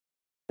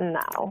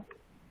now.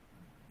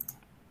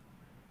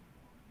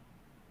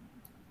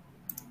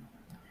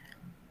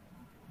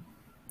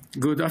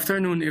 Good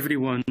afternoon,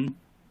 everyone.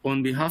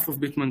 On behalf of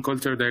Beckman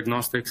Coulter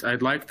Diagnostics,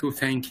 I'd like to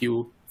thank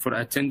you for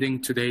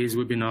attending today's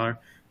webinar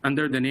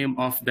under the name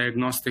of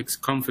Diagnostics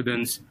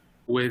Confidence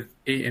with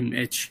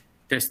AMH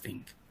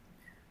Testing.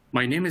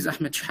 My name is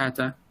Ahmed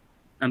Shahata.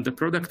 I'm the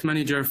Product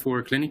Manager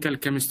for Clinical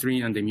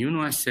Chemistry and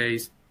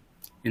Immunoassays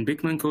in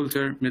Beckman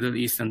Coulter, Middle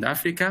East and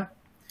Africa.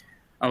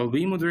 I will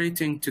be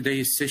moderating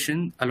today's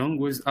session along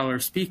with our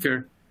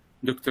speaker,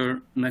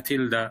 Dr.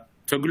 Matilda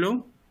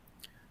Toglo.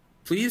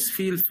 Please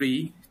feel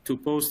free to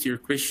post your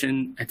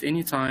question at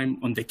any time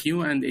on the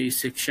Q&A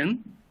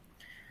section.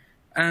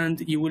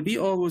 And you will be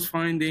always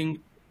finding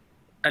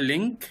a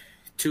link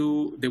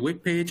to the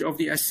webpage of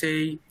the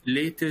assay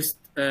latest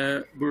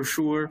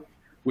brochure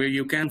where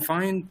you can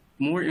find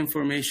more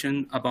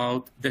information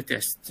about the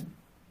test.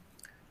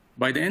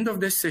 By the end of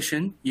this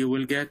session, you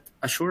will get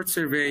a short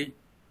survey.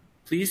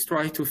 Please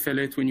try to fill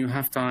it when you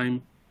have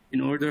time in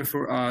order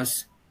for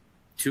us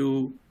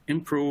to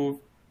improve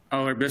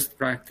our best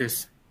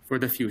practice for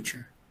the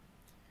future.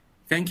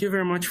 Thank you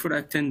very much for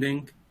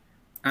attending.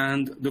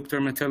 And Dr.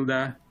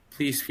 Matilda,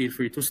 please feel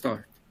free to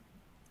start.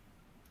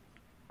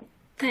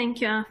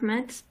 Thank you,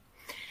 Ahmed.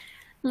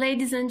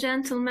 Ladies and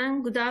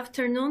gentlemen, good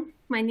afternoon.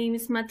 My name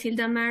is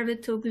Matilda Merve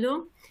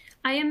Toglu.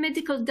 I am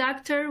medical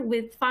doctor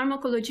with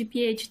pharmacology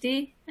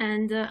PhD,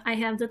 and I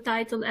have the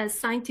title as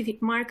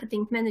Scientific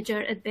Marketing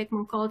Manager at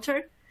Beckman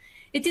Coulter.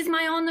 It is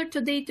my honor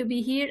today to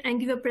be here and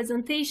give a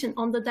presentation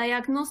on the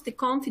diagnostic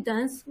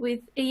confidence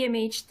with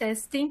AMH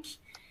testing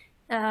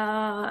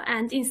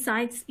and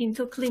insights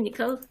into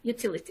clinical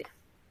utility.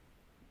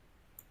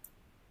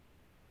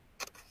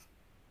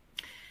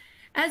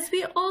 As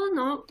we all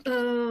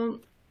know,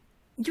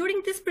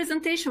 during this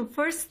presentation,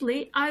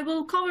 firstly, I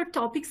will cover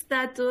topics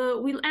that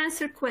will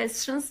answer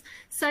questions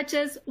such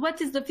as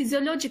what is the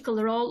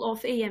physiological role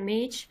of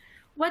AMH,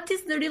 what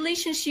is the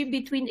relationship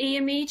between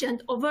AMH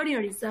and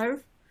ovarian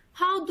reserve,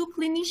 how do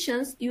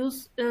clinicians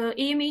use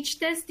AMH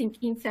testing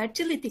in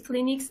fertility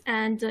clinics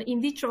and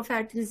in vitro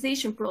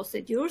fertilization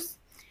procedures,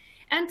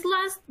 and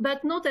last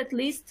but not at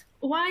least,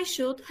 why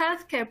should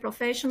healthcare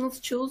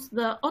professionals choose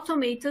the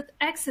automated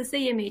Access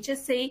AMH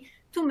assay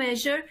to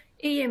measure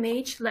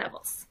AMH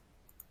levels?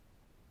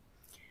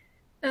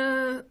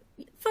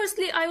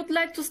 Firstly, I would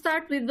like to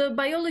start with the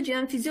biology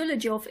and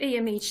physiology of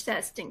AMH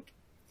testing.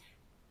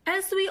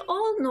 As we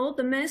all know,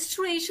 the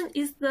menstruation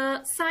is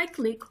the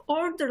cyclic,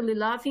 orderly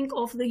laving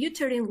of the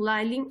uterine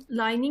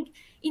lining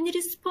in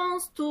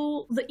response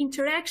to the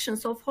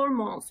interactions of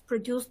hormones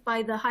produced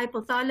by the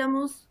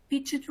hypothalamus,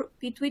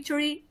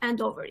 pituitary,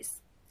 and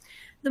ovaries.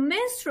 The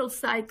menstrual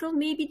cycle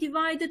may be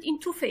divided in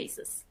two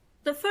phases.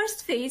 The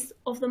first phase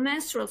of the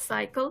menstrual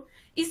cycle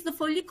is the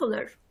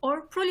follicular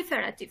or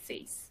proliferative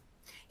phase.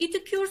 It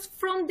occurs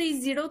from day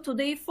 0 to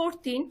day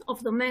 14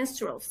 of the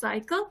menstrual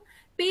cycle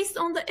based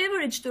on the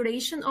average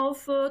duration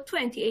of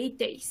 28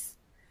 days.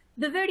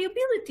 The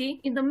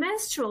variability in the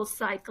menstrual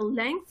cycle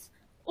length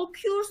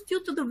occurs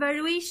due to the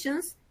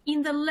variations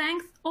in the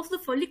length of the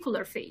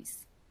follicular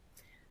phase.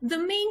 The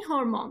main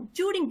hormone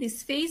during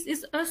this phase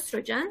is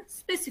estrogen,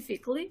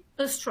 specifically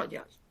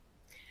estradiol.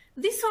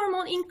 This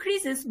hormone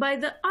increases by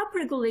the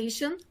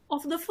upregulation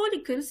of the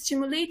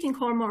follicle-stimulating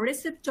hormone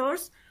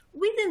receptors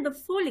within the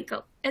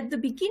follicle at the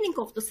beginning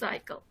of the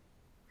cycle.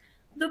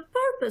 The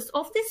purpose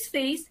of this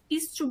phase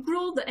is to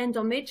grow the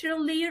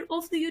endometrial layer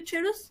of the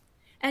uterus,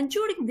 and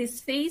during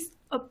this phase,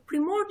 a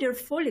primordial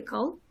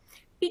follicle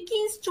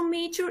begins to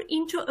mature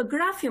into a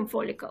graphian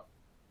follicle.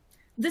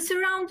 The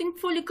surrounding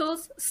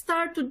follicles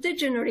start to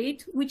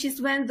degenerate, which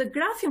is when the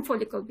graphian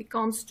follicle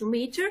becomes to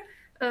mature,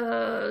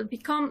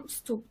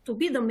 to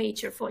be the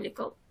mature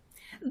follicle.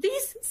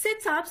 This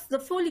sets up the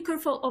follicle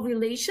for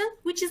ovulation,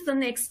 which is the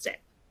next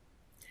step.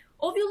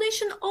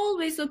 Ovulation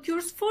always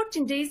occurs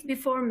 14 days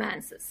before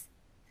menses.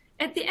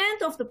 At the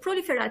end of the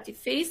proliferative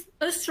phase,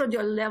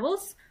 estradiol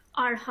levels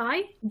are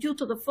high due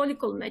to the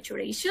follicle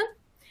maturation,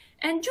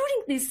 and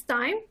during this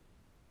time,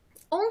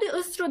 only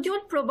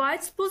estradiol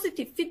provides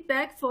positive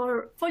feedback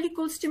for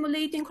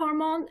follicle-stimulating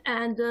hormone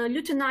and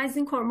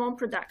luteinizing hormone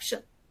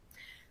production.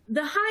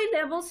 The high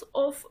levels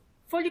of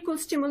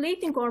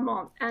follicle-stimulating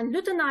hormone and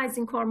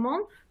luteinizing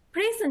hormone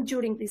present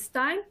during this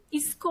time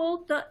is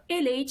called the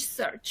LH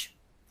surge.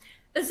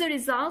 As a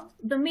result,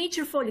 the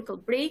mature follicle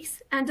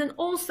breaks and an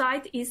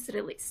oocyte is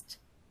released.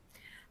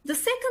 The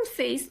second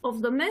phase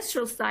of the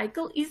menstrual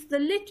cycle is the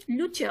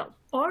luteal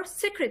or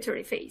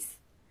secretory phase.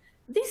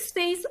 This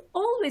phase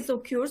always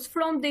occurs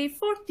from day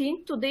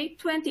 14 to day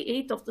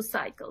 28 of the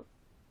cycle.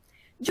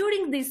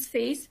 During this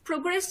phase,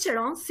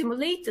 progesterone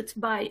stimulated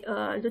by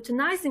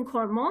luteinizing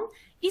hormone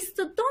is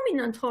the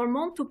dominant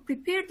hormone to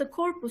prepare the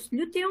corpus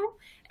luteum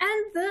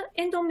and the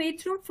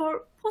endometrium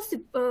for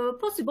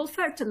possible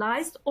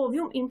fertilized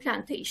ovum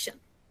implantation.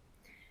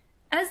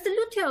 As the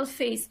luteal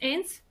phase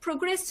ends,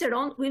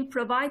 progesterone will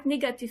provide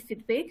negative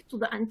feedback to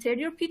the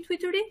anterior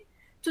pituitary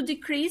to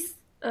decrease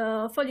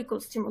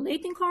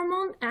follicle-stimulating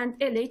hormone and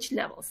LH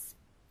levels.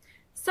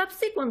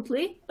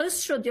 Subsequently,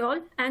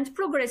 estradiol and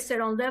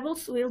progesterone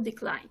levels will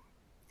decline.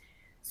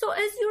 So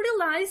as you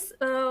realize,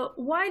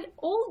 while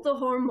all the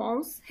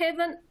hormones have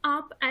an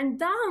up and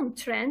down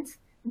trend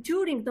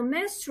during the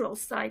menstrual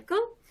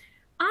cycle,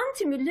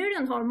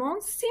 anti-Mullerian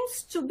hormone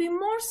seems to be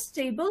more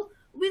stable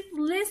with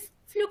less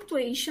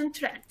fluctuation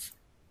trend.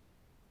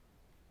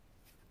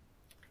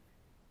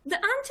 The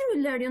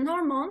anti-Mullerian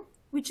hormone,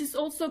 which is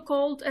also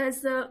called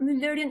as a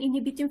Mullerian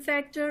inhibiting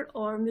factor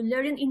or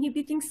Mullerian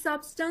inhibiting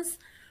substance,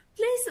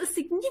 plays a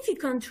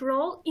significant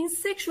role in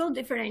sexual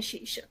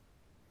differentiation.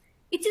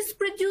 It is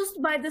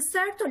produced by the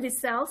Sertoli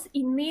cells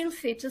in male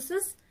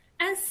fetuses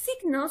and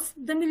signals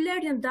the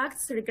Mullerian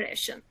duct's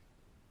regression.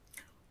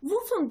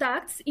 Wolfram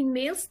ducts in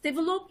males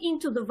develop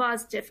into the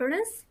vas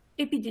deferens,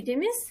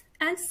 epididymis,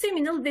 and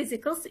seminal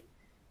vesicles.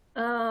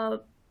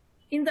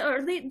 In the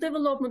early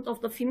development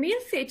of the female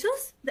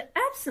fetus, the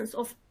absence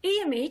of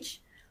AMH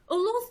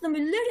allows the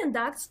Mullerian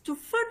ducts to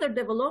further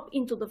develop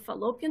into the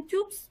fallopian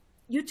tubes,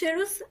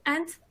 uterus,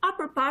 and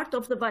upper part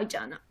of the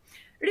vagina,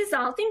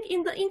 resulting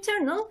in the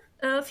internal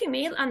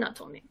female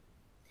anatomy.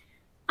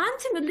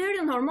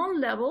 Anti-Mullerian hormone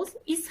levels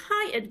is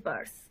high at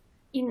birth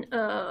in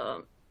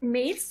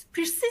males,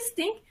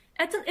 persisting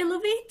at an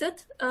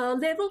elevated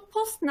level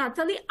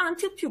postnatally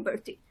until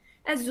puberty,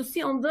 as you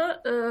see on the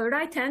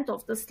right hand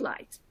of the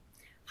slide.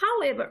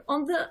 However,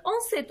 on the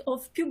onset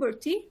of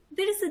puberty,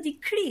 there is a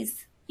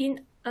decrease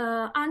in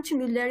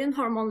anti-Mullerian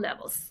hormone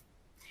levels.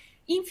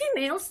 In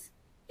females,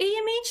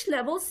 AMH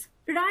levels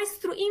rise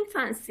through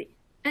infancy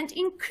and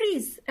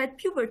increase at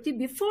puberty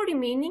before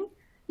remaining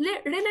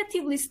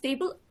relatively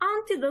stable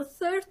until the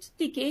third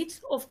decade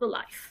of the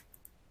life.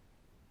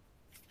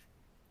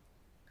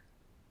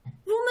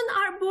 Women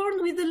are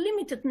born with a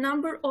limited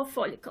number of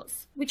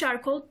follicles, which are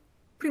called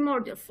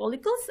primordial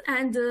follicles,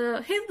 and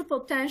have the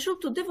potential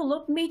to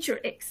develop mature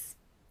eggs.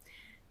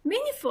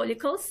 Many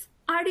follicles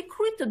are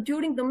recruited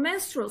during the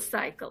menstrual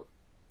cycle.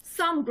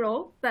 Some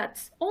grow,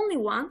 but only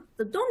one,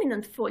 the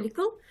dominant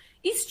follicle,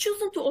 is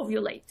chosen to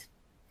ovulate.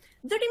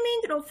 The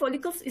remainder of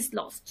follicles is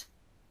lost.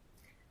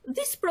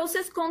 This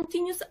process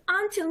continues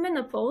until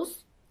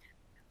menopause,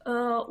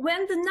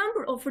 when the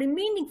number of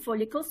remaining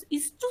follicles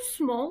is too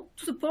small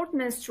to support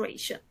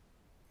menstruation.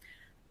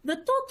 The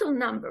total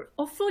number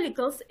of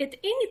follicles at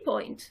any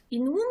point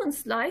in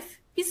woman's life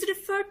is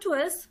referred to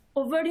as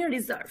ovarian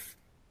reserve.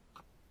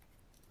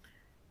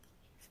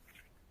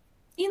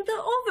 In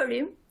the ovary,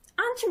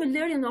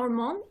 anti-Mullerian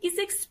hormone is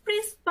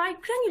expressed by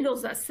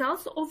granulosa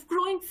cells of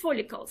growing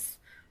follicles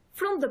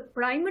from the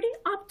primary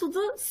up to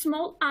the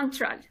small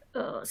antral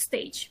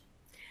stage.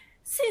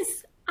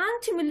 Since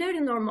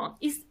anti-Mullerian hormone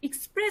is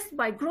expressed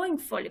by growing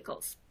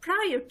follicles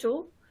prior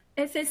to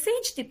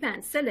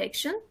FSH-dependent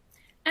selection,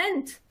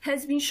 and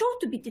has been shown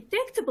to be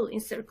detectable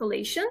in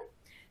circulation,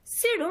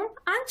 serum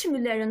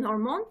anti-Mullerian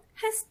hormone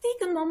has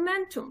taken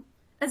momentum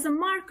as a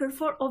marker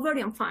for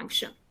ovarian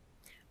function,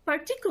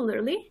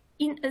 particularly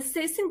in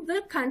assessing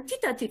the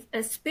quantitative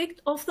aspect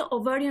of the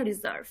ovarian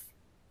reserve.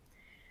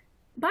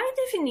 By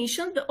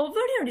definition, the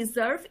ovarian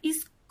reserve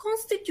is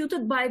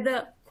constituted by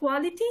the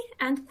quality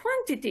and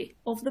quantity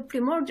of the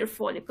primordial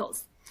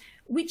follicles,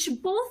 which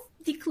both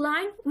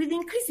decline with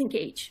increasing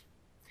age.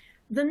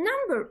 The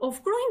number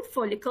of growing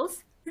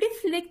follicles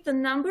reflect the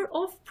number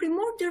of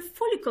primordial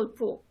follicle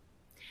pool.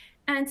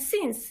 And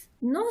since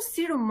no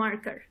serum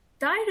marker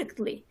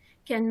directly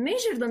can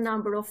measure the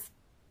number of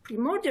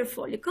primordial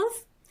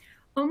follicles,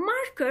 a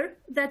marker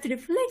that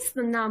reflects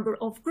the number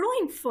of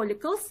growing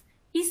follicles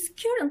is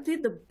currently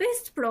the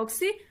best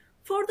proxy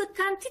for the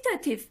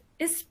quantitative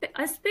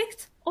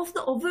aspect of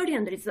the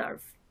ovarian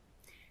reserve.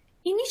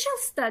 Initial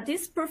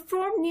studies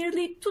performed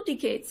nearly 2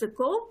 decades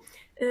ago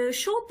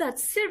showed that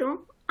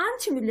serum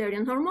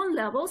anti-Mullerian hormone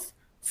levels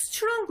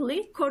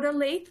strongly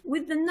correlate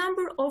with the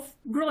number of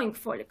growing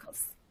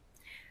follicles.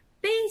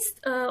 Based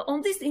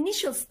on these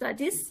initial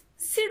studies,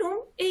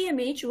 serum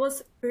AMH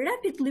was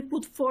rapidly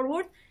put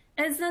forward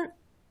as an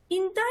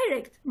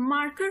indirect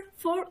marker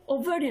for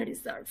ovarian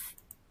reserve.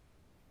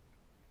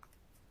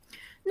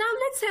 Now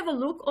let's have a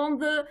look on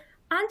the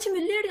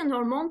anti-Mullerian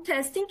hormone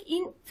testing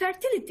in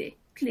fertility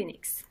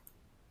clinics.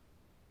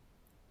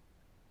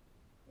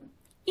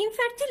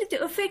 Infertility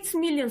affects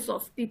millions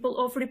of people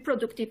of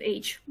reproductive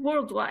age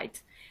worldwide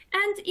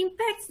and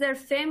impacts their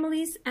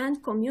families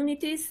and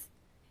communities.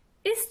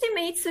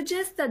 Estimates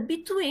suggest that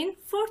between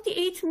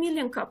 48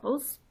 million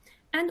couples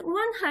and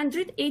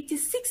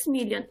 186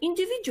 million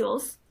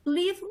individuals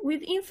live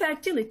with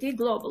infertility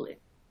globally.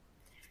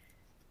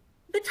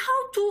 But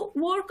how to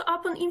work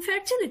upon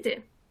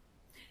infertility?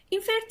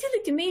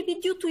 Infertility may be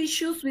due to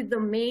issues with the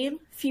male,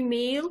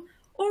 female,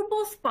 or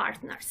both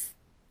partners.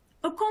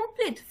 A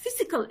complete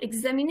physical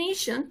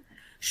examination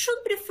should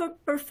be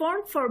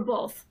performed for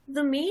both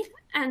the male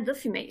and the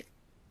female.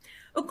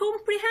 A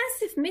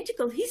comprehensive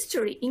medical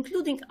history,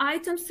 including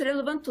items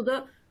relevant to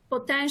the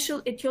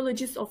potential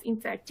etiologies of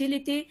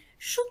infertility,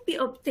 should be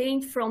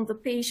obtained from the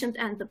patient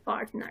and the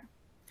partner.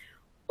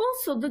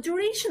 Also, the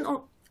duration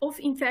of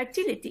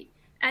infertility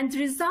and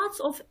results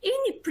of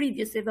any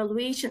previous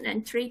evaluation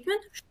and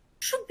treatment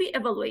should be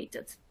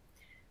evaluated.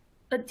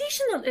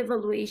 Additional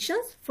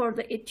evaluations for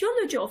the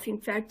etiology of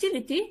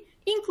infertility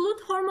include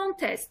hormone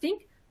testing,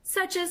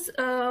 such as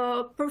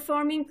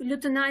performing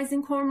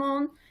luteinizing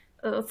hormone,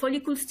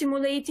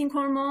 follicle-stimulating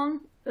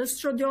hormone,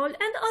 estradiol,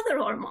 and other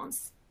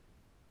hormones.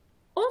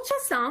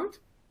 Ultrasound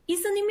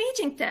is an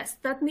imaging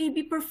test that may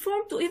be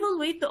performed to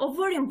evaluate the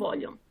ovarian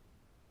volume.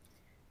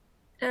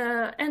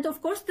 And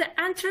of course, the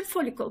antral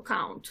follicle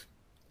count.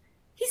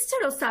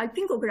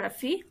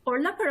 Hysterosalpingography or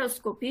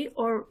laparoscopy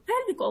or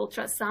pelvic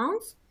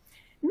ultrasounds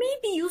may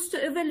be used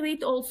to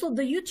evaluate also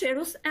the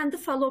uterus and the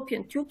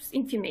fallopian tubes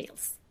in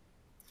females.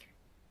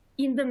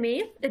 In the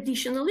male,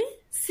 additionally,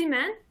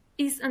 semen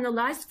is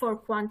analyzed for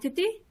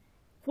quantity,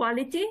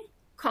 quality,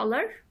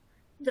 color,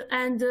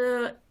 and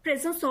the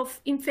presence of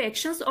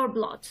infections or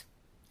blood.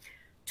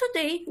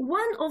 Today,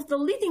 one of the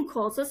leading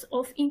causes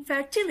of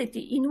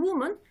infertility in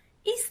women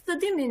is the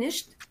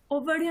diminished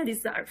ovarian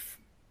reserve.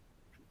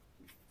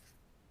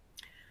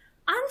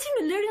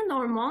 Anti-Mullerian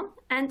hormone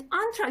and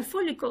antral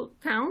follicle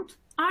count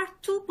are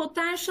two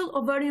potential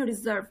ovarian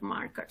reserve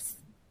markers.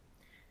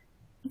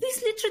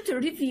 This literature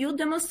review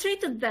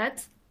demonstrated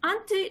that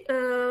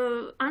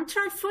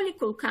antral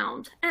follicle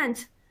count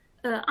and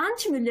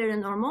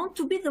anti-Mullerian hormone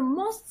to be the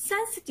most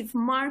sensitive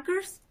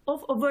markers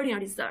of ovarian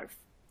reserve.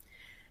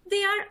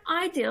 They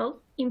are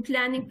ideal in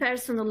planning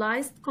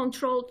personalized,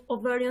 controlled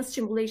ovarian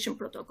stimulation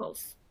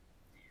protocols.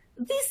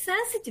 These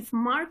sensitive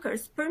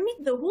markers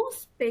permit the whole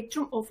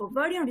spectrum of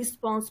ovarian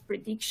response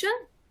prediction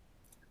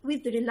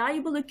with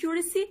reliable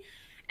accuracy,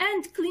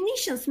 and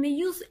clinicians may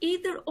use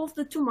either of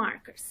the two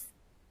markers.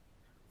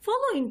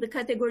 Following the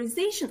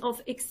categorization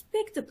of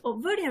expected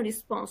ovarian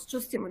response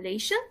to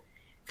stimulation,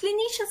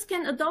 clinicians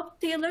can adopt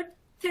tailored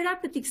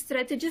therapeutic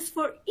strategies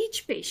for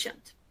each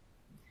patient.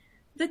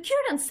 The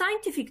current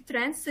scientific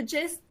trend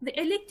suggests the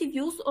elective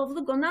use of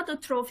the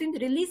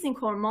gonadotropin-releasing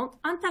hormone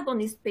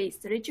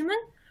antagonist-based regimen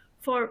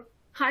for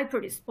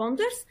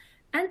hyperresponders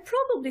and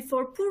probably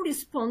for poor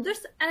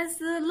responders as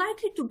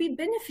likely to be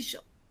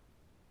beneficial.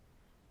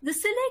 The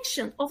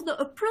selection of the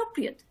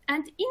appropriate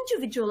and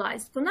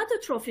individualized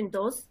gonadotropin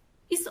dose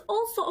is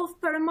also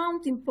of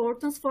paramount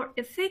importance for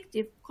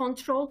effective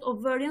controlled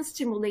ovarian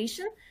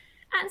stimulation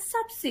and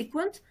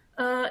subsequent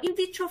in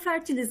vitro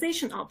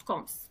fertilization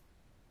outcomes.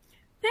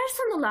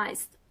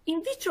 Personalized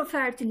in vitro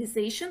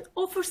fertilization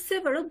offers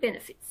several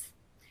benefits.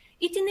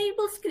 It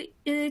enables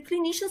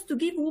clinicians to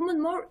give women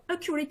more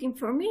accurate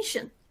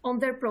information on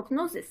their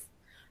prognosis,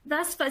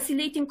 thus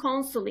facilitating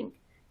counseling,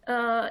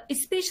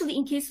 especially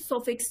in cases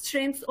of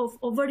extremes of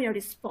ovarian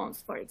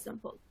response, for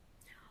example.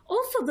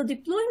 Also, the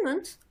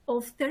deployment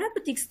of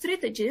therapeutic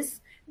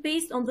strategies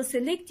based on the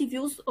selective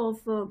use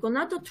of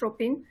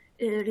gonadotropin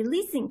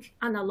releasing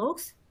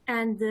analogs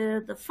and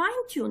the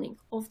fine-tuning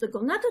of the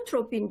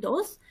gonadotropin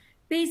dose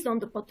based on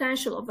the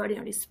potential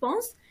ovarian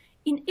response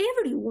in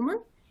every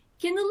woman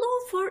can allow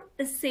for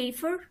a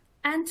safer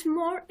and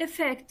more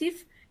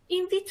effective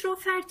in vitro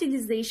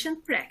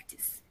fertilization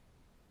practice.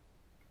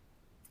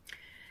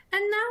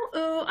 And now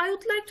I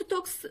would like to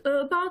talk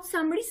about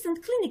some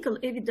recent clinical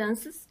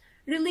evidences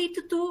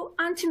related to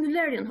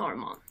anti-Mullerian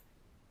hormone.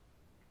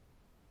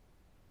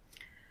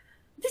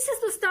 This is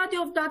the study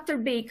of Dr.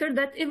 Baker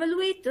that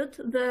evaluated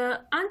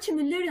the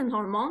anti-Mullerian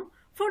hormone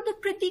for the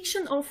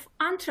prediction of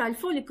antral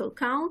follicle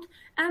count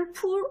and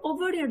poor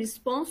ovarian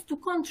response to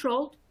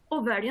controlled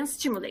ovarian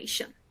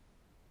stimulation.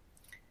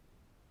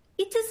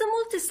 It is a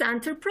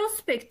multicenter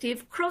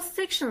prospective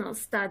cross-sectional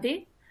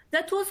study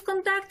that was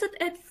conducted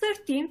at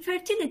 13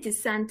 fertility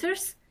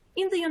centers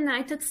in the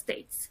United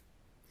States.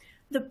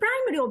 The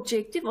primary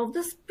objective of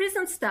this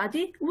present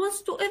study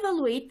was to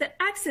evaluate the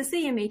ACCESS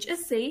AMH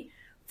assay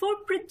for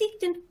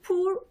predicting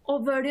poor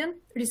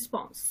ovarian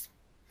response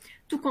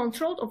to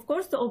control, of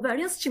course, the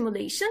ovarian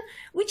stimulation,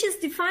 which is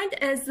defined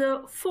as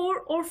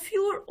 4 or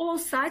fewer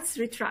oocytes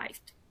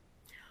retrieved.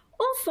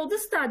 Also, the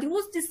study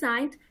was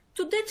designed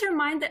to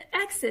determine the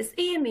ACCESS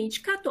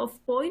AMH cutoff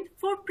point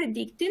for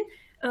predicting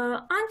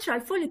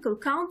antral follicle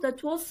count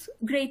that was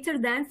greater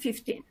than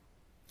 15.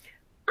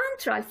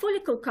 Antral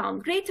follicle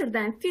count greater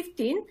than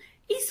 15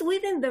 is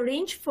within the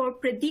range for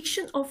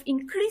prediction of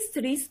increased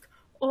risk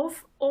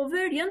of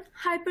ovarian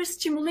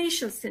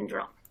hyperstimulation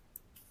syndrome.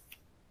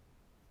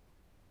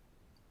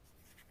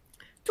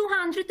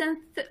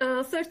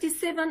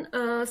 237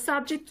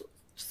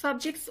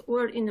 subjects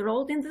were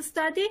enrolled in the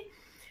study.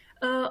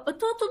 A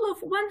total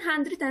of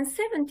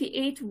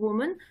 178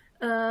 women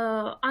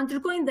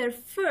undergoing their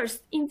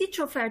first in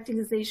vitro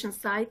fertilization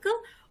cycle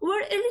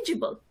were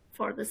eligible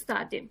for the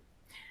study.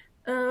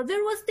 There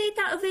was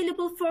data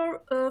available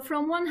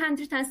from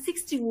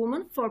 160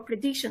 women for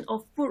prediction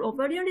of poor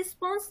ovarian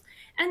response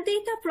and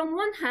data from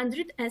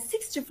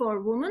 164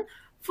 women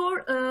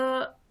for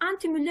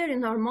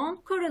anti-Mullerian hormone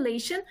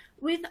correlation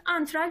with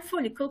antral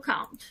follicle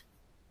count.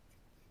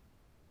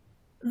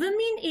 The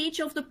mean age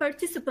of the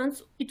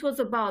participants, it was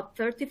about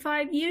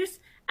 35 years,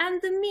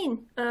 and the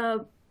mean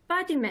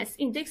body mass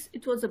index,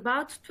 it was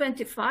about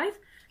 25.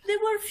 There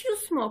were few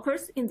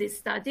smokers in this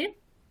study.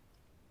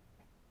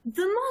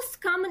 The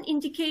most common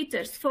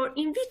indicators for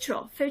in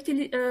vitro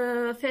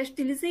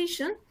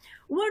fertilization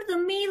were the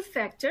male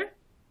factor,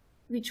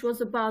 which was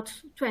about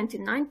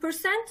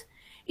 29%,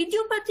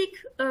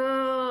 idiopathic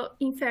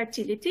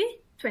infertility,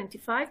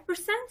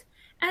 25%,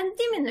 and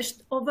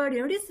diminished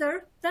ovarian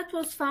reserve that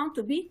was found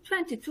to be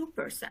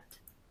 22%.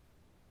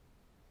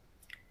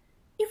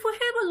 If we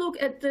have a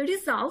look at the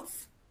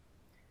results,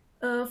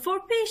 for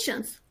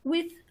patients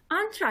with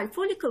antral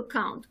follicle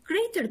count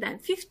greater than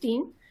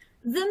 15,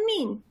 the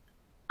mean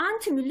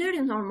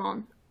anti-Mullerian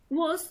hormone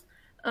was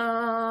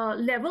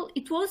level,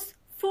 it was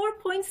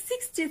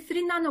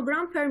 4.63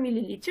 nanogram per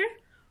milliliter,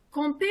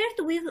 compared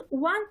with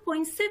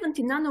 1.70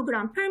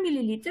 nanogram per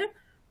milliliter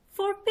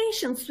for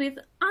patients with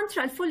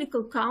antral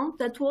follicle count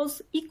that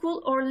was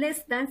equal or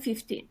less than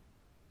 15.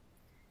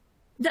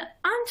 The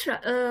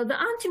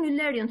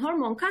anti-Mullerian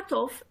hormone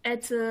cutoff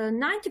at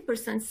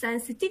 90%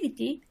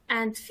 sensitivity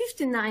and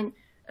 59%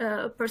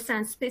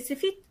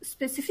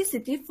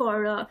 specificity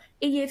for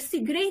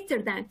AFC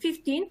greater than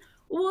 15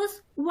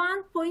 was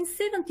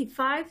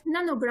 1.75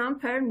 nanogram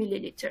per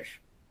milliliter.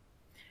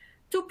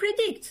 To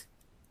predict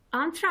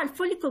antral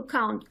follicle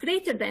count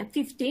greater than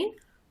 15,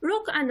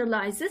 ROC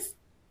analysis,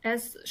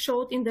 as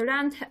showed in the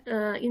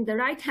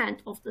right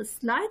hand of the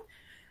slide,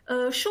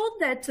 showed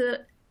that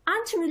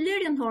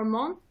anti-Mullerian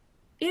hormone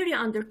area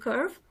under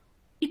curve,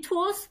 it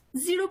was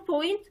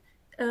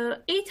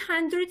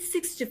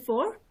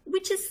 0.864,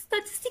 which is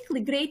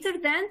statistically greater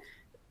than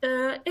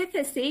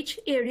FSH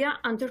area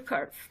under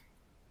curve.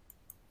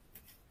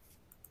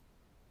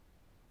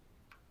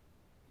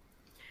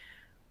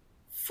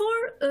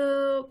 For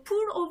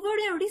poor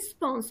ovarian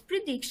response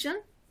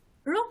prediction,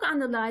 ROC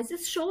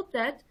analysis showed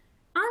that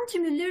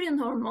anti-Mullerian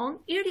hormone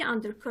area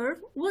under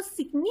curve was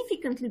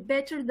significantly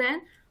better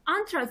than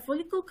antral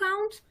follicle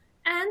count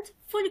and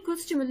follicle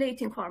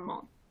stimulating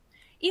hormone.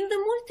 In the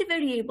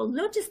multivariable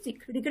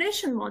logistic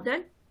regression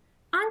model,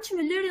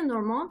 anti-Mullerian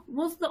hormone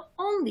was the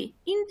only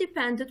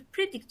independent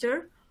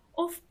predictor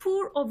of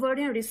poor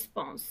ovarian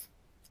response,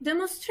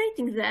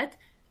 demonstrating that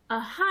a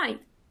high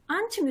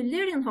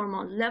anti-Mullerian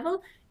hormone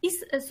level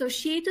is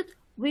associated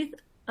with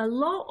a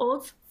low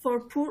odds for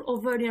poor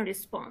ovarian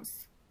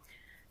response.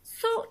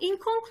 So, in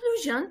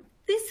conclusion,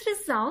 these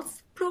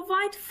results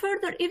provide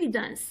further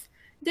evidence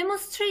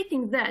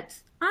demonstrating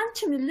that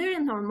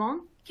anti-Mullerian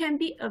hormone can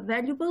be a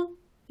valuable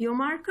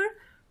biomarker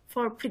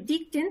for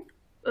predicting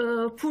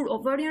poor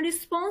ovarian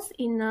response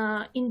in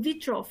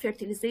vitro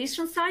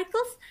fertilization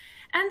cycles,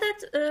 and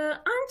that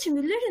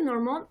anti-Mullerian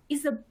hormone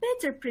is a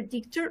better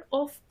predictor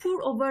of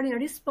poor ovarian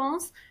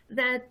response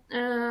than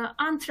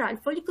antral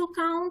follicle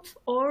count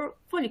or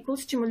follicle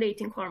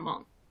stimulating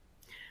hormone.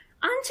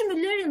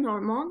 Anti-Mullerian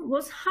hormone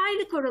was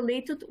highly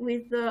correlated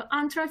with the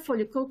antral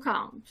follicle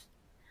count.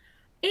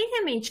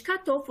 AMH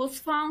cutoff was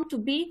found to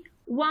be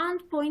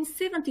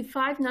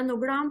 1.75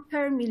 nanogram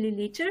per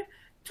milliliter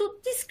to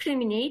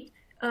discriminate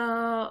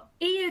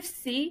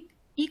AFC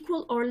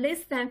equal or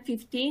less than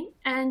 15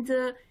 and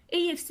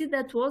AFC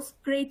that was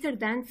greater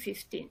than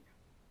 15.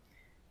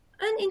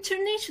 An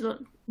international,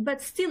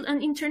 but still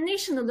an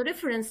international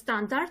reference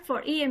standard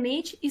for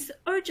AMH is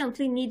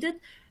urgently needed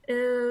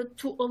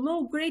to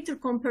allow greater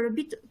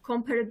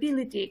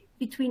comparability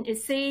between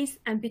assays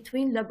and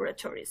between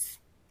laboratories.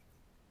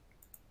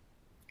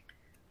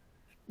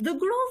 The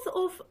growth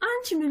of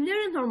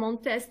anti-Mullerian hormone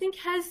testing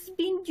has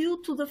been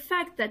due to the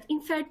fact that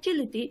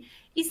infertility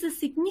is a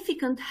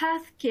significant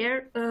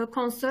healthcare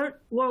concern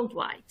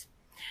worldwide.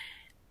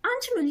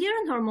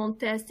 Anti-Mullerian hormone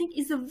testing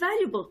is a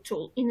valuable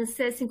tool in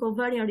assessing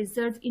ovarian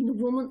reserve in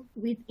women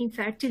with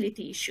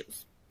infertility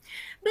issues.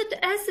 But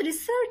as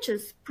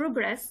researchers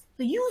progress,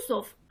 the use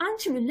of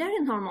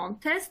anti-Mullerian hormone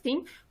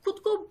testing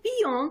could go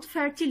beyond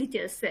fertility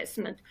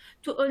assessment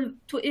to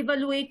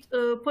evaluate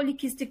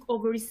polycystic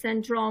ovary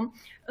syndrome,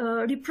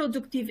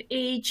 reproductive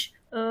age,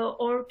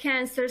 or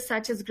cancers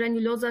such as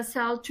granulosa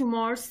cell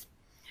tumors.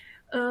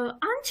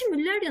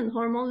 Anti-Mullerian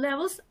hormone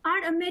levels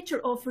are a matter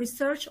of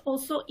research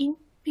also in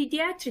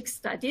pediatric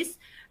studies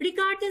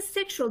regarding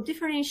sexual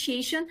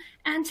differentiation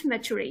and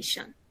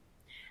maturation.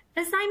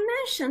 As I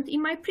mentioned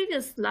in my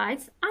previous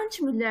slides,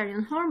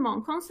 anti-Mullerian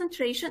hormone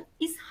concentration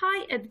is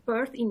high at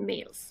birth in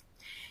males.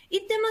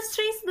 It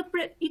demonstrates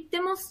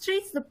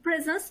the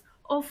presence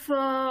of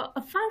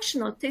a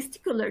functional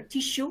testicular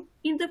tissue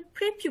in the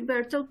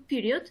prepubertal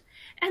period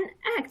and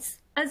acts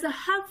as a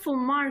helpful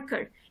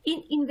marker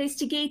in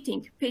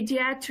investigating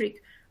pediatric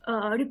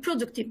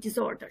reproductive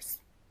disorders.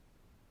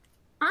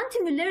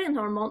 Anti-Mullerian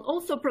hormone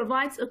also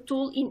provides a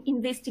tool in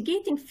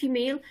investigating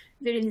female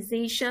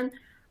virilization,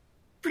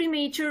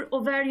 premature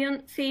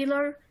ovarian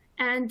failure,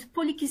 and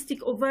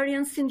polycystic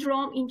ovarian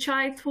syndrome in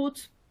childhood.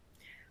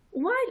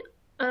 While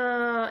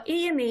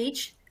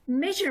AMH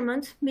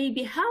measurement may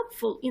be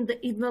helpful in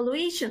the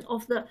evaluation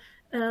of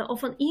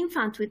an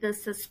infant with a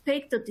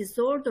suspected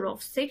disorder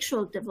of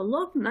sexual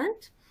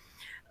development,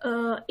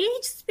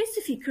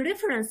 age-specific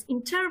reference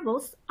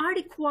intervals are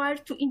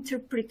required to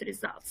interpret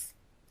results.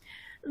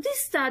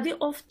 This study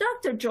of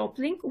Dr.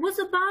 Jopling was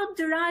about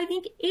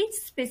deriving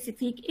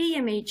age-specific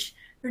AMH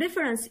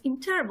reference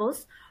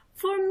intervals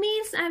for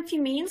males and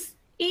females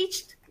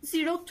aged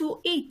 0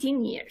 to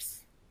 18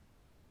 years.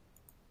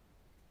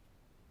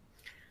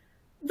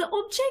 The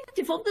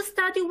objective of the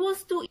study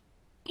was to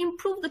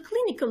improve the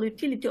clinical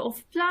utility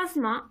of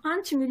plasma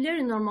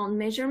anti-Mullerian hormone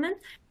measurement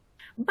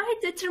by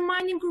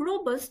determining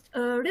robust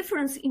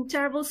reference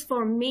intervals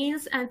for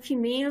males and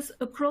females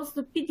across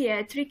the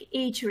pediatric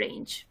age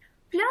range.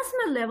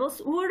 Plasma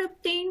levels were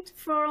obtained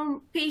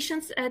from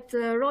patients at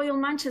Royal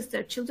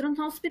Manchester Children's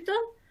Hospital.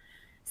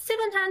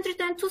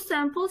 702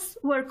 samples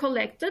were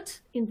collected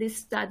in this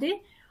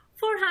study.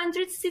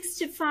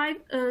 465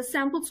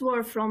 samples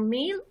were from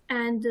male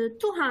and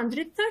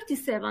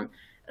 237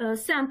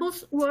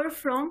 samples were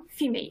from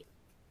female.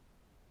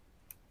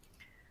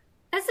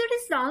 As a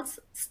result,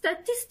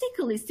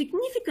 statistically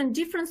significant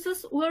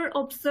differences were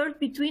observed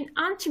between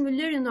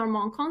anti-Mullerian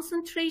hormone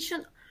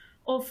concentration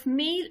of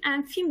male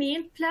and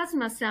female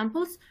plasma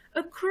samples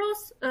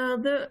across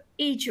the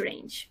age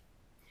range.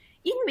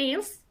 In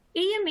males,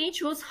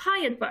 AMH was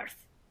high at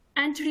birth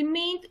and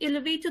remained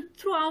elevated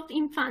throughout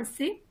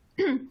infancy,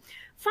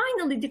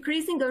 finally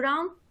decreasing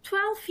around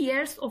 12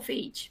 years of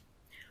age.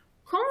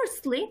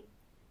 Conversely,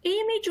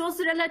 AMH was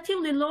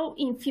relatively low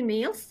in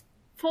females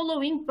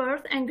following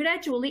birth and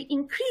gradually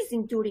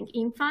increasing during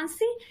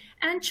infancy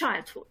and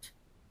childhood.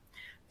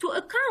 To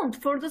account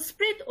for the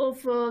spread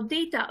of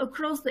data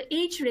across the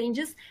age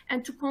ranges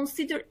and to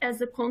consider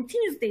as a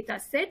continuous data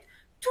set,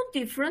 two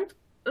different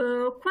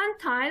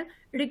quantile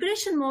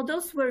regression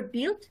models were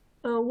built,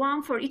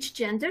 one for each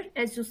gender,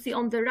 as you see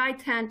on the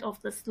right hand of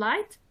the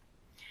slide.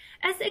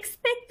 As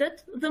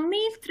expected, the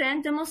male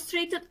trend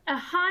demonstrated a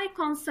high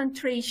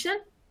concentration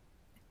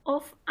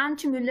of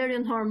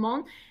anti-Mullerian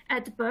hormone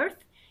at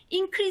birth,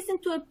 increasing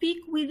to a peak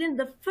within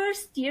the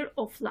first year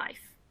of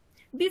life,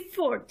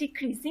 before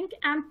decreasing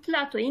and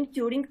plateauing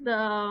during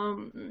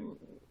the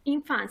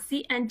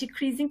infancy and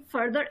decreasing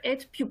further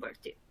at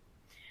puberty.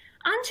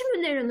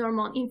 Anti-Mullerian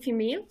hormone in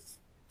females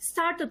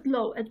started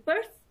low at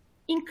birth,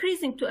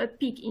 increasing to a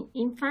peak in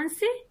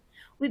infancy,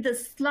 with a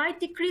slight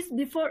decrease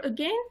before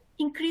again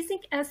increasing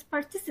as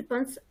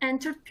participants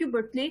entered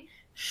puberty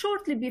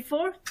shortly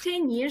before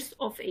 10 years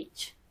of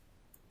age.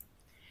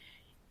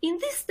 In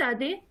this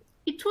study,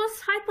 it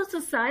was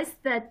hypothesized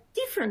that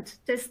different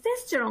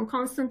testosterone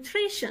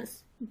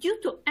concentrations due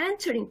to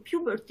entering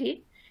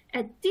puberty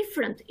at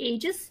different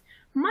ages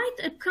might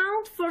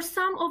account for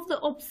some of the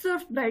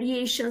observed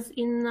variations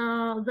in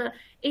the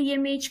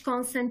AMH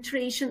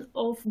concentration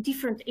of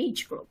different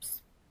age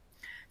groups.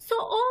 So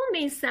all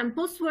male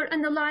samples were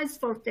analyzed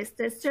for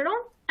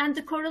testosterone, and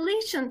the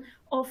correlation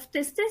of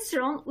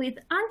testosterone with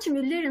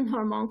anti-Mullerian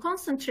hormone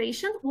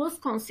concentration was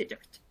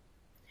considered.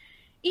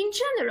 In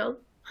general,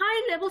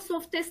 high levels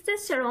of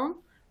testosterone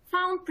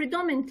found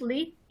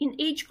predominantly in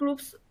age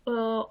groups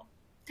 10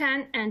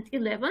 and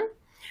 11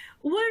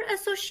 were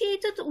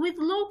associated with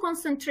low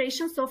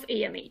concentrations of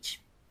AMH.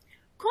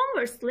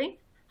 Conversely,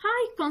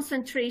 high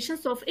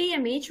concentrations of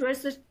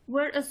AMH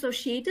were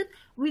associated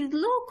with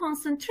low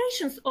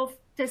concentrations of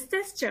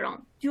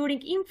testosterone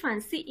during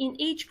infancy in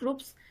age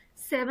groups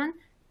 7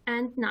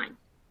 and 9.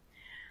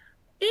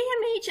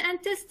 AMH and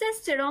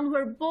testosterone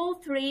were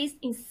both raised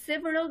in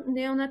several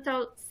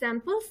neonatal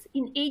samples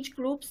in age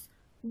groups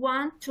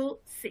 1 to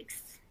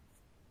 6.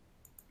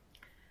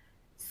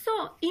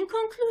 So, in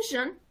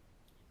conclusion,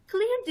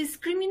 clear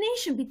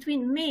discrimination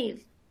between male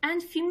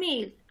and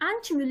female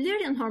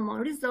anti-Mullerian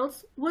hormone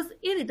results was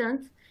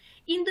evident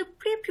in the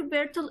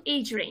prepubertal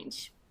age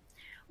range,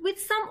 with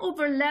some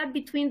overlap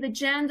between the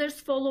genders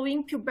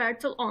following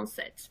pubertal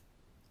onset.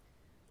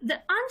 The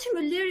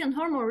anti-Mullerian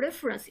hormone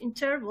reference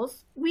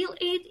intervals will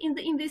aid in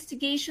the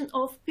investigation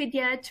of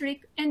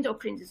pediatric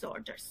endocrine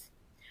disorders.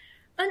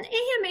 An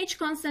AMH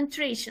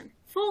concentration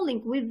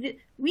falling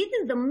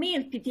within the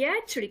male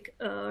pediatric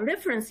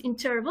reference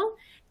interval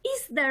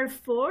is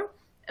therefore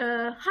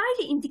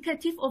highly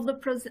indicative of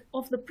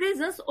the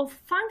presence of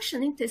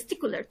functioning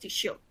testicular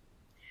tissue.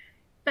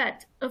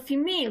 But a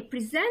female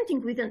presenting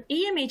with an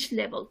AMH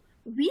level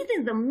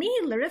within the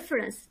male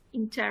reference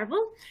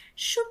interval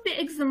should be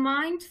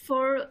examined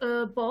for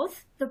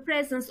both the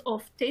presence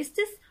of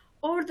testis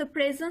or the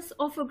presence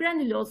of a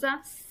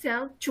granulosa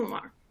cell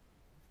tumor.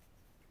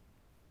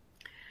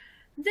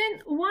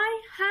 Then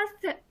why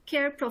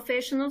healthcare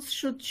professionals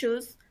should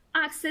choose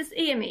Access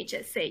AMH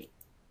assay?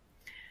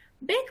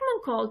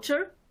 Beckman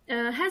culture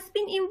has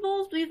been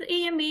involved with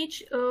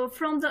AMH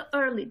from the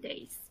early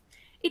days.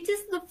 It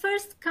is the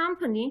first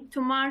company to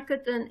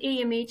market an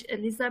AMH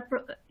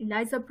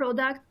ELISA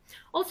product.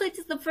 Also, it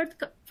is the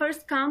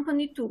first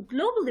company to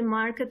globally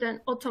market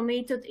an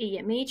automated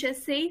AMH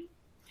assay.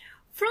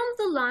 From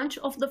the launch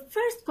of the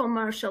first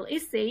commercial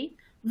assay,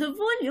 the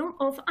volume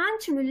of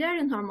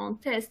anti-Mullerian hormone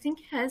testing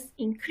has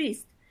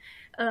increased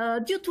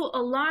due to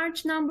a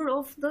large number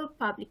of the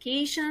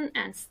publications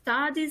and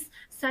studies,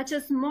 such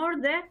as more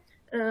than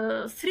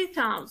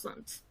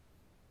 3,000.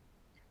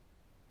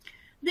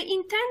 The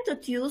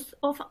intended use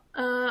of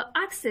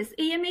access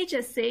AMH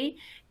assay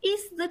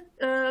is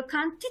the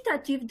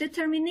quantitative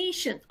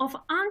determination of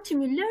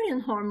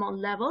anti-Mullerian hormone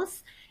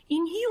levels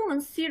in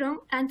human serum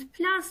and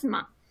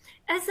plasma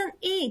as an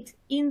aid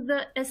in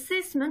the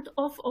assessment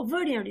of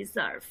ovarian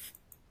reserve.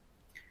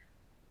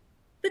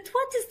 But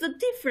what is the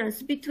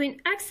difference between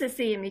access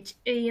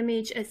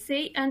AMH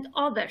assay and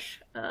other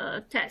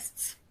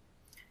tests?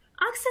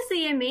 Access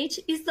AMH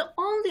is the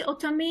only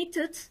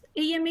automated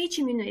AMH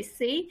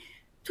immunoassay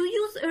to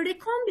use a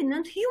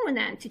recombinant human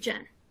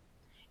antigen.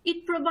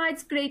 It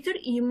provides greater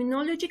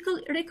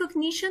immunological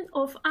recognition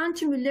of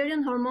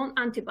anti-Mullerian hormone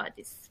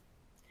antibodies.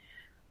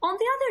 On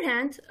the other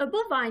hand, a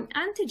bovine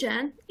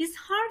antigen is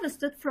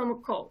harvested from a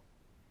cow.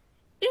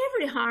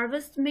 Every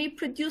harvest may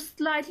produce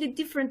slightly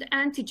different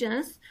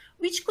antigens,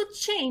 which could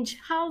change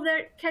how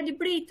their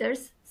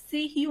calibrators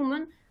see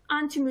human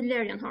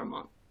anti-Mullerian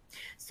hormone.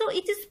 So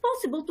it is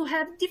possible to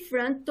have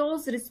different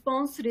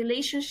dose-response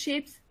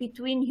relationships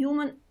between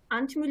human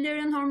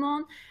anti-Mullerian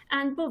hormone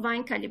and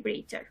bovine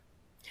calibrator.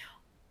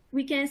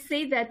 We can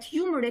say that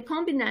human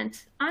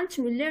recombinant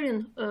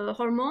anti-Mullerian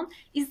hormone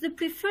is the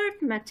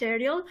preferred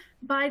material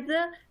by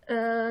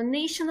the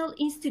National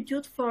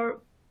Institute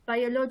for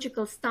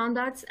Biological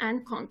Standards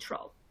and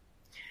Control.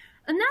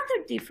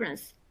 Another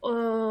difference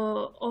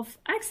of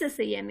access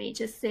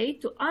AMH assay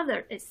to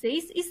other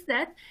assays is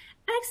that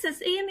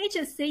access AMH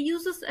assay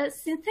uses a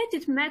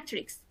synthetic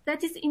matrix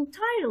that is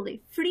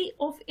entirely free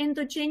of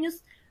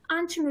endogenous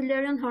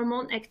anti-Mullerian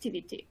hormone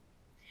activity,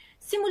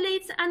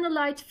 simulates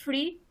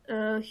analyte-free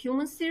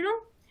human serum,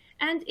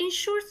 and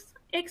ensures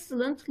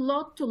excellent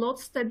lot-to-lot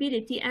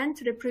stability and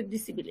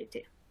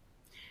reproducibility.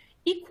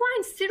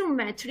 Equine serum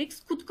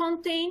matrix could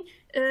contain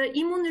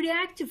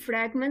immune-reactive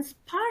fragments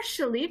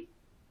partially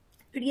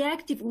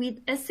reactive with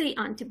assay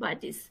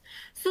antibodies.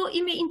 So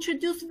it may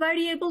introduce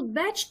variable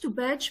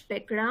batch-to-batch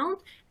background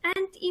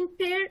and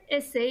impair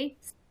assay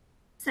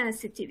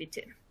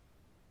sensitivity.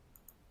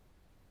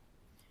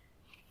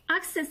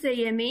 Access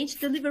AMH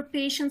delivers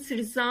patients'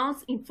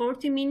 results in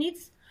 40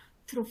 minutes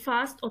through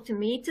fast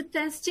automated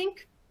testing.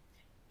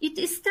 It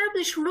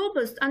establishes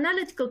robust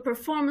analytical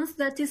performance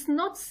that is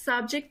not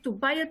subject to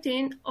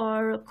biotin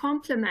or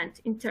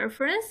complement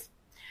interference,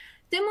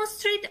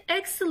 demonstrate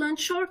excellent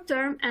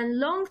short-term and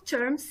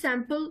long-term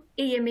sample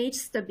AMH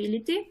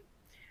stability,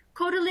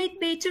 correlate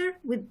better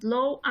with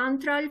low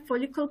antral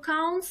follicle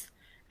counts,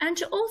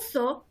 and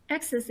also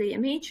access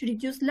AMH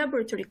reduce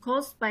laboratory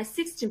costs by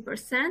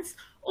 16%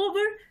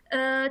 over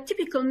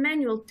typical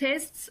manual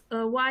tests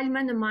while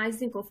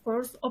minimizing, of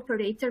course,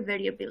 operator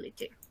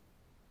variability.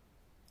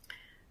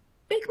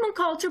 Beckman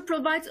culture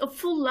provides a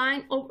full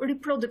line of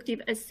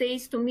reproductive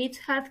assays to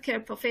meet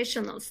healthcare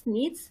professionals'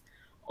 needs.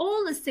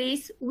 All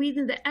assays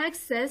within the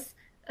access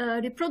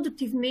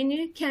reproductive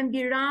menu can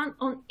be run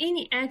on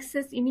any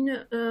access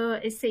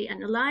immunoassay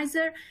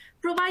analyzer,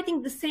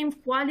 providing the same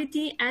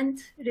quality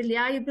and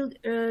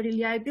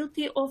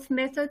reliability of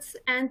methods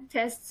and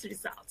tests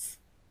results.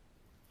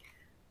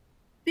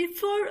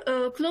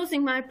 Before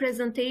closing my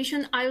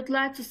presentation, I would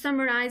like to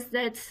summarize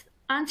that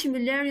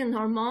anti-Mullerian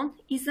hormone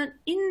is an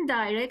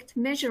indirect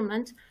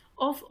measurement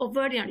of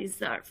ovarian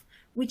reserve,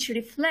 which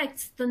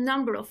reflects the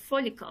number of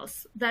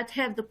follicles that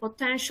have the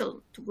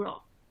potential to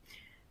grow.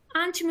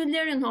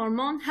 Anti-Mullerian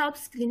hormone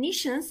helps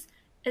clinicians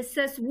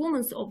assess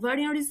women's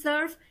ovarian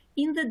reserve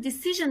in the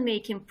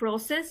decision-making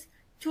process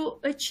to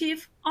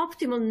achieve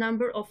optimal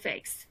number of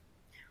eggs.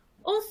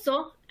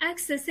 Also,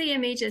 access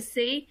AMH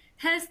assay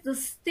has the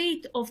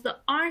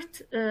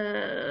state-of-the-art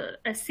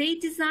assay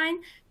design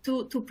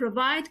to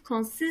provide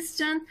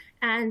consistent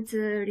and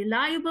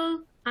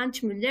reliable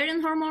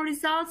anti-Mullerian hormone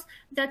results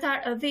that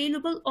are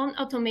available on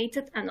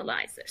automated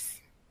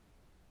analyzers.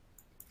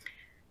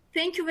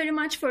 Thank you very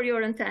much for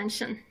your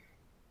attention.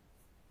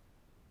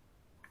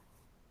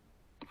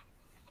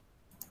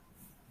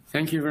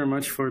 Thank you very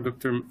much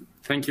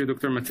Thank you,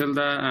 Dr.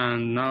 Matilda.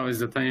 And now is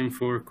the time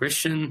for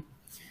question.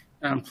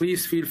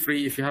 Please feel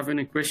free, if you have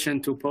any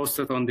question, to post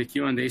it on the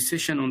Q&A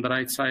session on the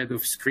right side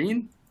of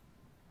screen.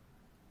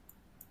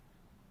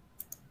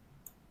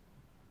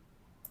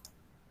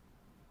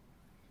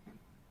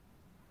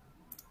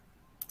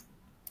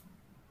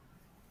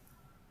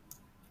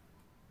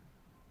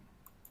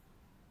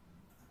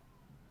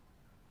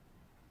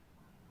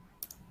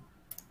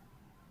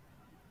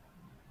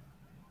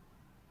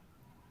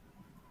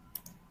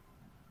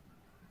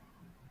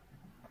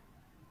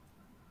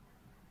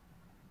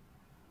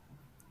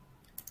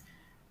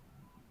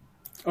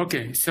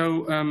 Okay,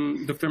 so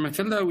Dr.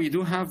 Matilda, we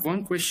do have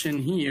one question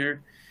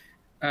here.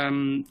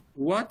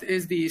 What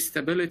is the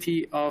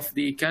stability of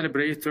the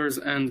calibrators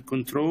and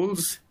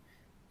controls?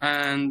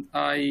 And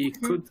I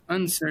could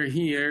answer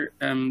here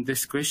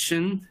this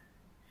question.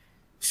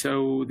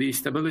 So the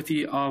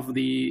stability of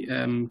the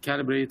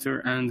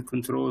calibrator and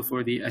control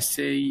for the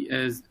assay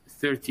is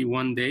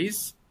 31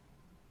 days.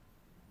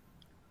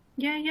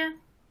 Yeah.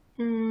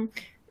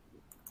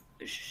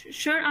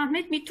 Sure,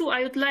 Ahmed, me too.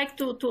 I would like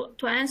to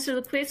answer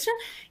the question.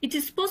 It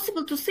is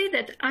possible to say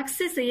that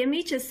Access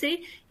AMH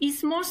assay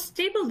is more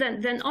stable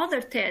than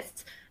other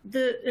tests.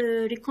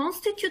 The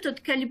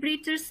reconstituted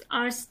calibrators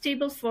are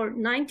stable for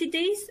 90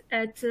 days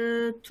at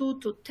 2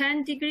 to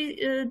 10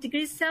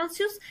 degrees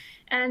Celsius,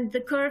 and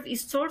the curve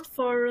is stored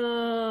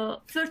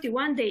for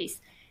 31 days.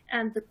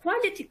 And the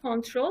quality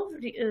control,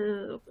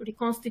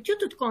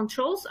 reconstituted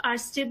controls, are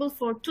stable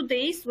for 2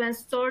 days when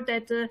stored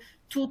at 2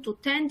 to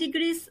 10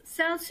 degrees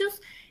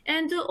Celsius.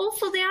 And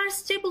also they are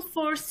stable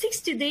for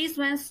 60 days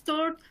when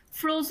stored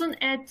frozen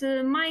at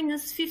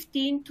minus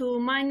 15 to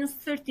minus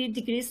 30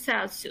 degrees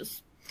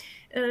Celsius.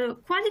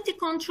 Quality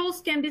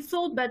controls can be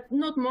thawed, but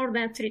not more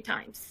than 3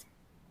 times.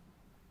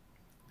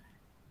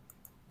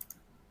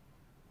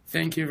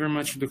 Thank you very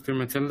much, Dr.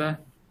 Matilda.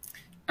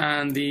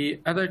 And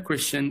the other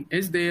question,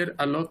 is there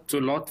a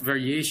lot-to-lot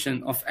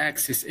variation of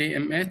Access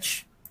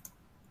AMH?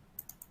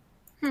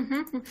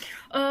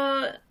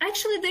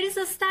 Actually, there is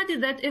a study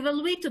that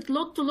evaluated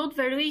lot-to-lot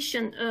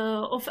variation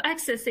of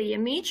Access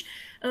AMH.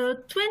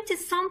 20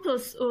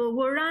 samples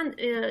were run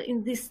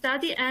in this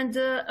study, and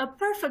a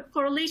perfect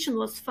correlation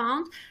was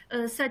found,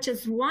 such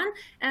as 1.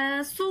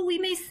 So we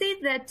may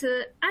say that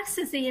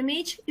Access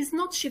AMH is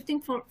not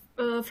shifting from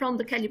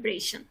the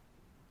calibration.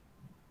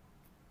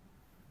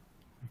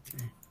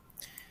 Okay.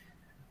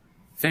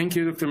 Thank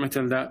you, Dr.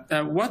 Matilda.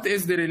 What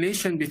is the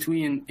relation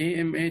between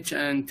AMH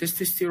and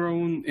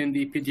testosterone in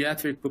the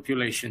pediatric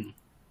population?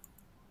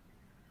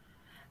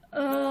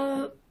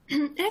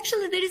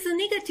 Actually, there is a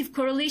negative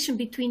correlation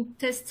between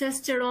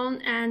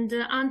testosterone and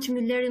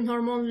anti-Mullerian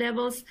hormone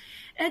levels.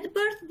 At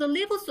birth, the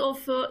levels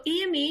of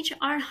AMH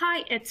are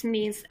high at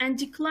males and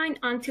decline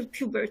until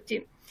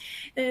puberty.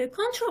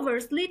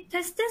 Controversially,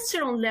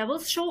 testosterone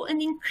levels show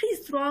an increase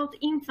throughout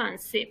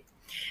infancy.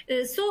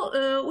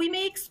 So we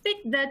may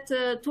expect that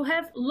to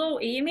have low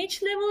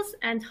AMH levels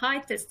and high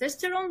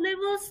testosterone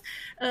levels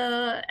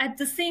at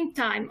the same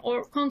time,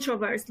 or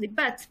controversially.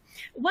 But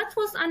what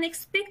was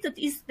unexpected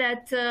is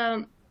that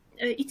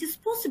it is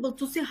possible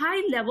to see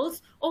high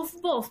levels of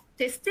both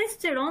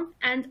testosterone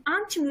and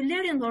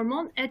anti-Mullerian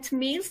hormone at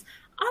males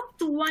up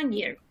to 1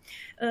 year.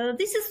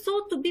 This is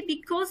thought to be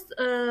because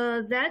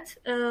that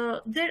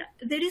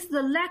there is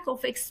the lack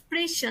of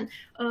expression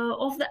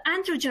of the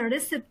androgen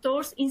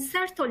receptors in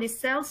Sertoli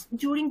cells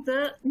during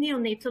the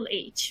neonatal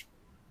age.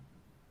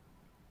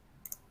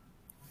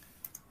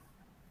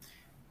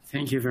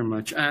 Thank you very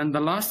much. And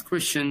the last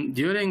question,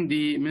 during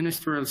the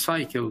menstrual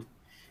cycle,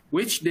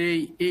 which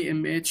day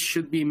AMH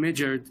should be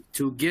measured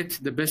to get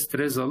the best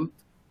result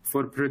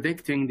for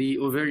predicting the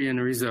ovarian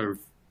reserve?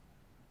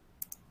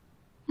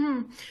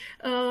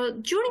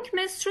 During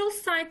menstrual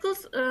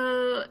cycles,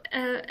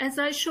 as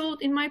I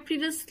showed in my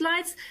previous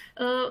slides,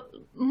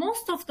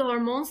 most of the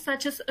hormones,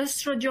 such as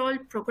estradiol,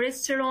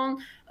 progesterone,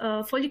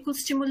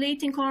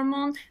 follicle-stimulating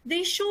hormone,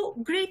 they show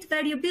great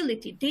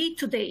variability day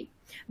to day.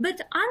 But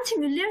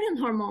anti-Mullerian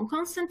hormone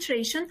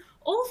concentration,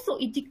 also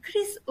it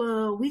decreases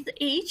with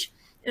age.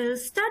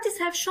 Studies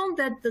have shown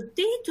that the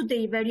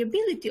day-to-day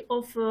variability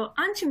of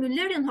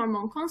anti-Mullerian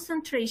hormone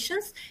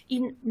concentrations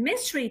in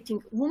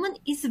menstruating women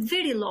is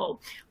very low,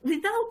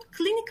 without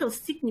clinical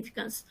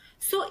significance.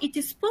 So it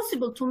is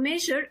possible to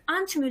measure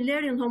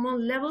anti-Mullerian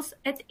hormone levels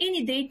at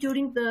any day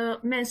during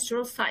the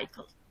menstrual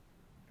cycle.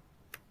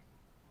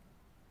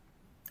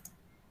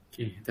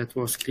 Okay, that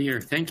was clear.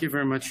 Thank you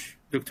very much,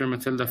 Dr.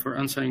 Matilda, for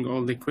answering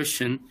all the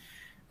questions.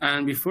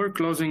 And before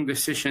closing the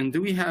session,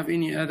 do we have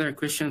any other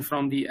question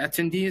from the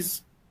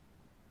attendees?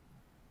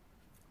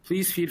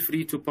 Please feel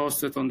free to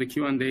post it on the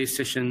Q&A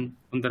session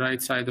on the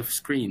right side of the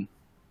screen.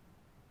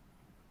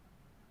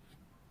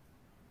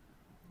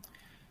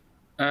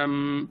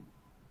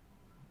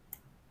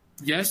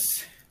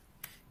 Yes,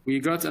 we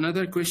got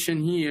another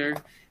question here.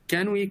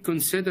 Can we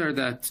consider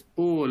that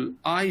all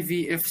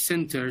IVF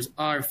centers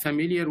are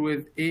familiar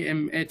with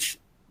AMH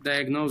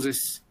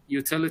diagnosis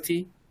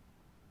utility?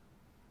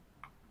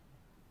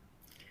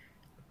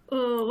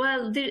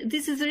 Well,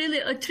 this is really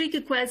a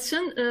tricky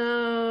question.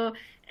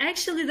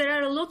 Actually, there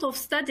are a lot of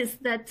studies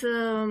that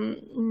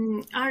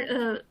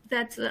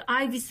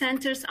IV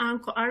centers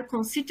are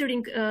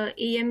considering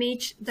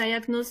AMH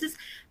diagnosis,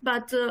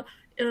 but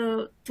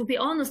to be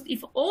honest,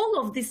 if all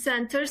of these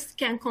centers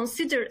can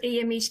consider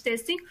AMH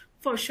testing,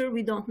 for sure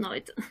we don't know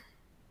it.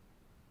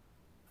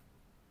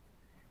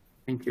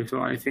 Thank you.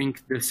 So I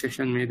think the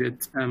session made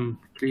it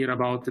clear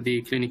about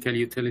the clinical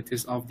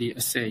utilities of the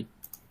assay.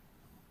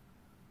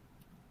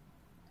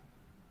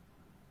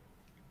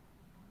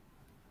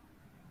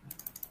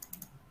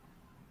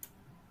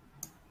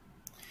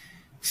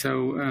 So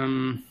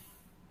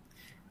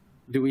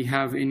do we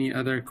have any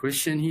other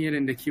question here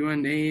in the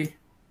Q&A?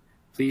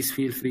 Please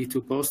feel free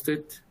to post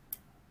it.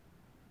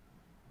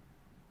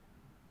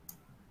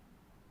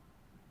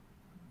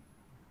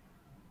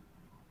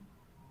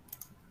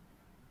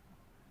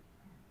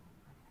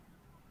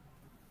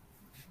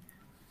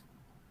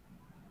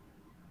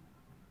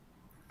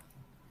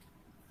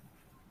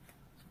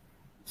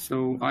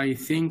 So I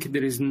think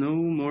there is no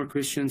more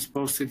questions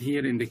posted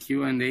here in the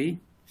Q&A.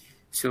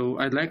 So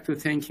I'd like to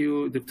thank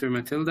you, Dr.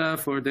 Matilda,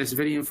 for this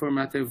very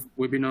informative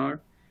webinar,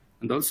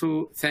 and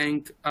also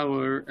thank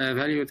our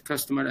valued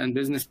customer and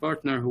business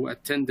partner who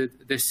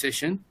attended this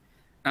session.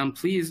 And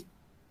please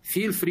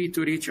feel free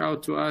to reach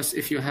out to us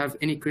if you have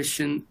any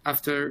question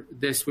after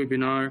this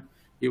webinar.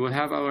 You will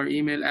have our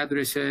email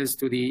addresses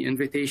to the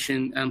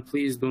invitation, and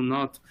please do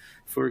not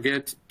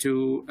forget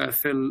to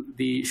fill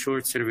the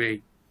short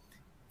survey.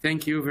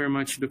 Thank you very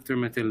much, Dr.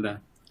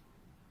 Matilda.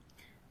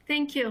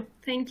 Thank you.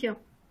 Thank you.